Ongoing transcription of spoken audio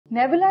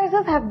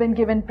Nebulizers have been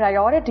given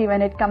priority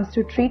when it comes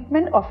to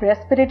treatment of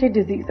respiratory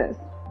diseases.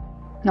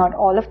 Not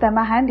all of them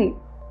are handy,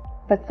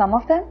 but some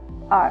of them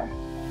are.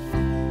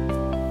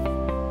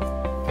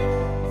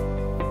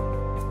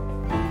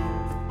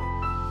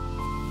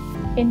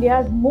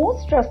 India's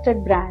most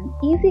trusted brand,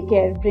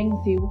 EASYCARE,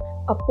 brings you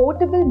a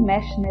portable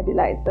mesh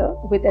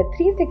nebulizer with a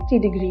 360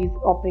 degrees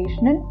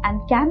operational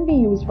and can be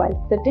used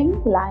while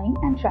sitting, lying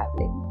and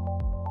traveling.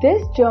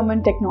 This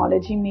German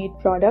technology-made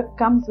product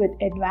comes with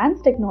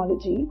advanced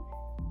technology.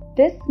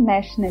 This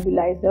mesh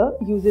nebulizer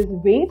uses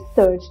wave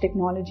surge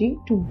technology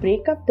to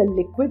break up the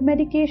liquid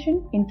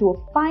medication into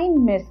a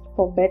fine mist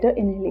for better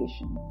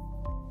inhalation.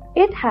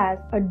 It has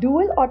a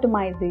dual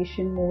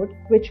automation mode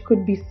which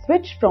could be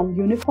switched from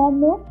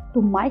uniform mode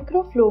to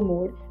microflow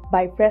mode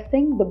by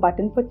pressing the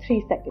button for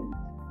 3 seconds.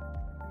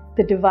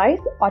 The device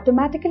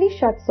automatically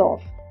shuts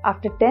off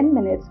after 10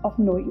 minutes of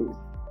no use.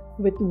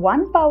 With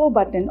one power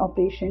button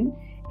operation,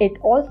 it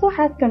also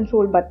has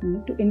control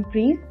button to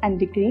increase and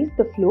decrease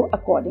the flow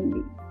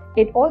accordingly.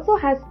 It also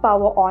has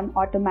power on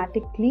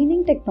automatic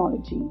cleaning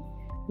technology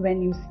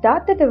when you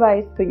start the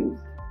device for use.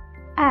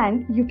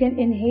 And you can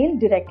inhale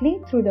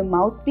directly through the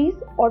mouthpiece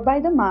or by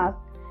the mask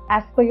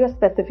as per your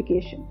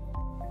specification.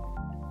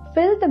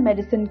 Fill the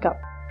medicine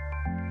cup.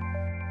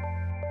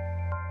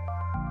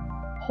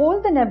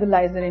 Hold the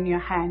nebulizer in your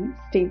hand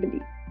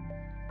stably.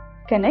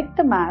 Connect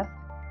the mask.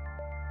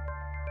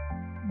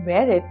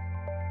 Wear it.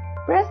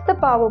 Press the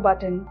power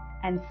button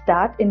and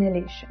start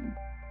inhalation.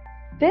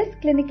 This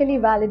clinically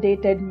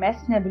validated mesh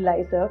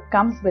nebulizer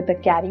comes with a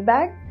carry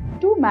bag,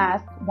 2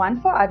 masks, one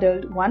for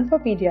adult, one for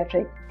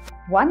pediatric,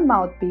 1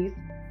 mouthpiece,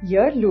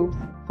 ear loops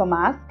for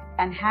mask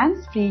and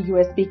hands-free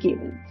USB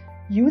cable,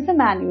 user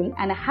manual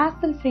and a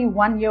hassle-free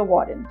 1-year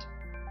warrant.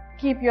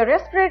 Keep your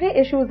respiratory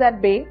issues at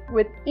bay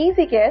with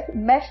EASYCARE's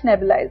mesh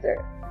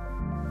nebulizer.